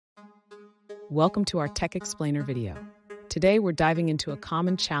Welcome to our Tech Explainer video. Today we're diving into a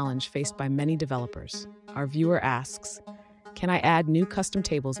common challenge faced by many developers. Our viewer asks, can I add new custom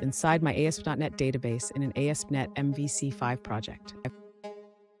tables inside my ASP.NET database in an ASP.NET MVC 5 project?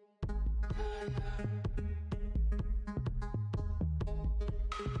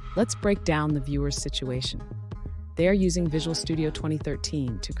 Let's break down the viewer's situation. They are using Visual Studio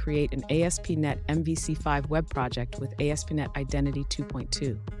 2013 to create an ASP.NET MVC 5 web project with ASP.NET Identity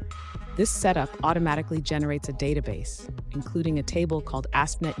 2.2. This setup automatically generates a database, including a table called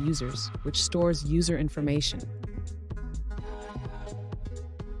ASP.NET Users, which stores user information.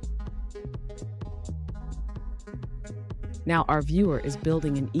 Now our viewer is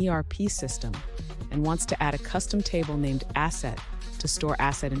building an ERP system and wants to add a custom table named Asset to store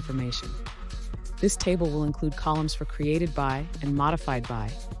asset information. This table will include columns for created by and modified by,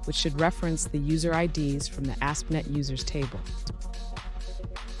 which should reference the user IDs from the ASP.NET Users table.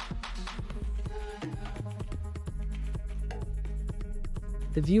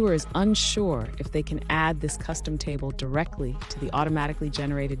 The viewer is unsure if they can add this custom table directly to the automatically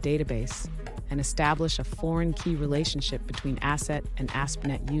generated database and establish a foreign key relationship between Asset and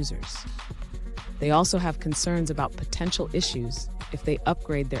ASP.NET Users. They also have concerns about potential issues if they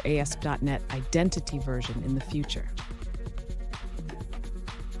upgrade their ASP.NET Identity version in the future.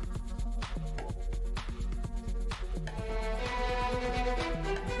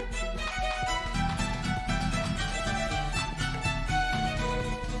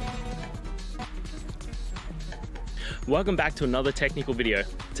 Welcome back to another technical video.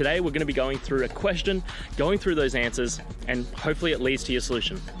 Today we're going to be going through a question, going through those answers, and hopefully it leads to your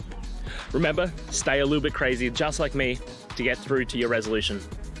solution. Remember, stay a little bit crazy, just like me, to get through to your resolution.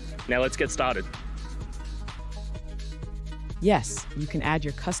 Now let's get started. Yes, you can add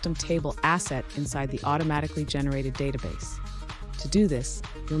your custom table asset inside the automatically generated database. To do this,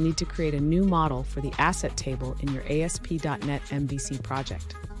 you'll need to create a new model for the asset table in your ASP.NET MVC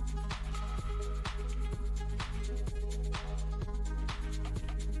project.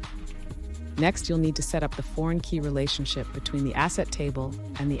 Next, you'll need to set up the foreign key relationship between the asset table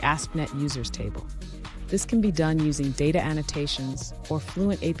and the ASP.NET Users table. This can be done using data annotations or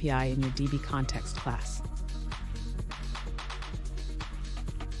Fluent API in your DB context class.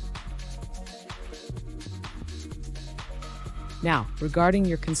 Now, regarding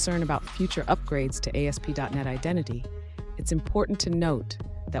your concern about future upgrades to ASP.NET Identity, it's important to note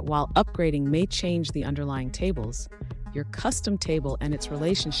that while upgrading may change the underlying tables, your custom table and its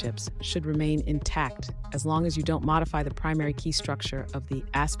relationships should remain intact as long as you don't modify the primary key structure of the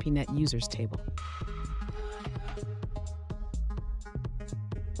ASP.NET Users table.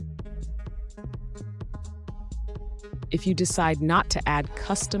 If you decide not to add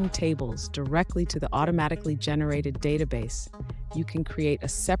custom tables directly to the automatically generated database, you can create a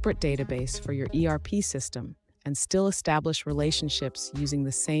separate database for your ERP system and still establish relationships using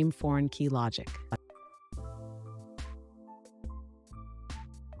the same foreign key logic.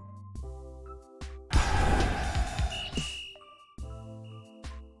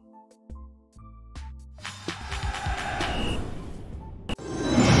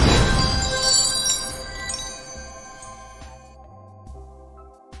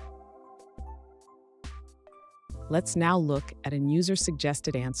 Let's now look at a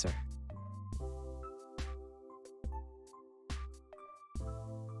user-suggested answer.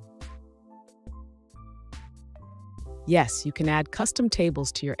 Yes, you can add custom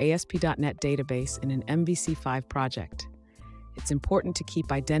tables to your ASP.NET database in an MVC 5 project. It's important to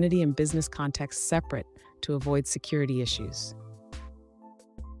keep identity and business context separate to avoid security issues.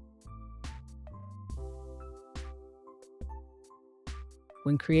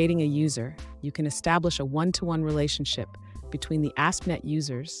 When creating a user, you can establish a one-to-one relationship between the ASP.NET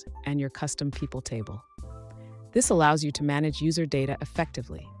Users and your custom people table. This allows you to manage user data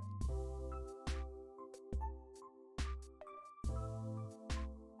effectively.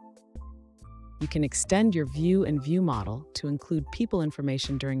 You can extend your view and view model to include people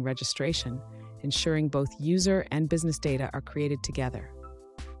information during registration, ensuring both user and business data are created together.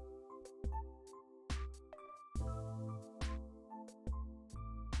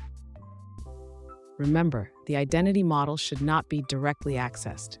 Remember, the identity model should not be directly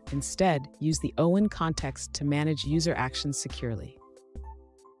accessed. Instead, use the OWIN context to manage user actions securely.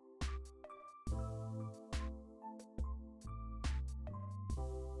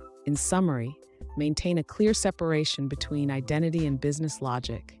 In summary, maintain a clear separation between identity and business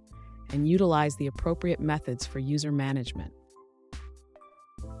logic, and utilize the appropriate methods for user management.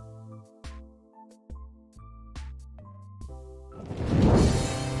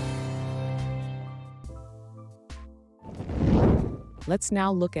 Let's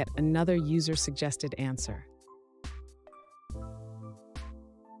now look at another user-suggested answer.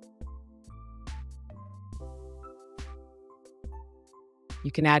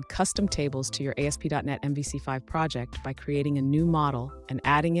 You can add custom tables to your ASP.NET MVC5 project by creating a new model and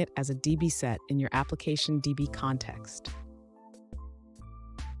adding it as a DB set in your application DB context.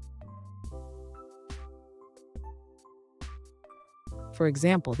 For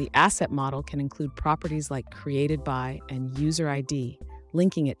example, the asset model can include properties like created by and user ID,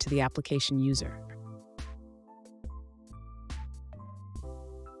 linking it to the application user.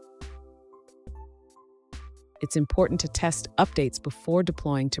 It's important to test updates before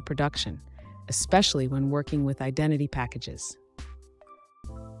deploying to production, especially when working with identity packages.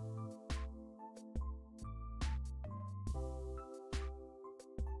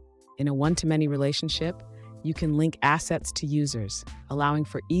 In a one-to-many relationship, you can link assets to users, allowing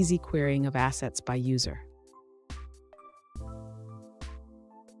for easy querying of assets by user.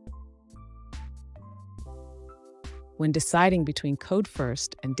 When deciding between code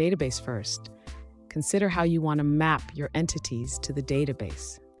first and database first, consider how you want to map your entities to the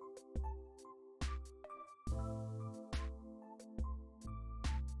database.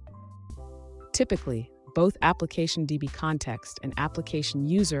 Typically, both application DB context and application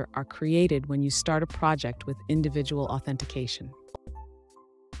user are created when you start a project with individual authentication.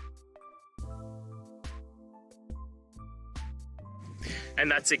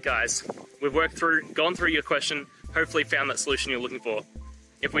 And that's it, guys. We've gone through your question, hopefully found that solution you're looking for.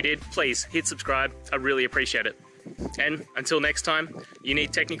 If we did, please hit subscribe. I really appreciate it. And until next time, you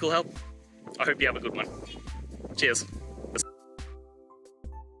need technical help? I hope you have a good one. Cheers.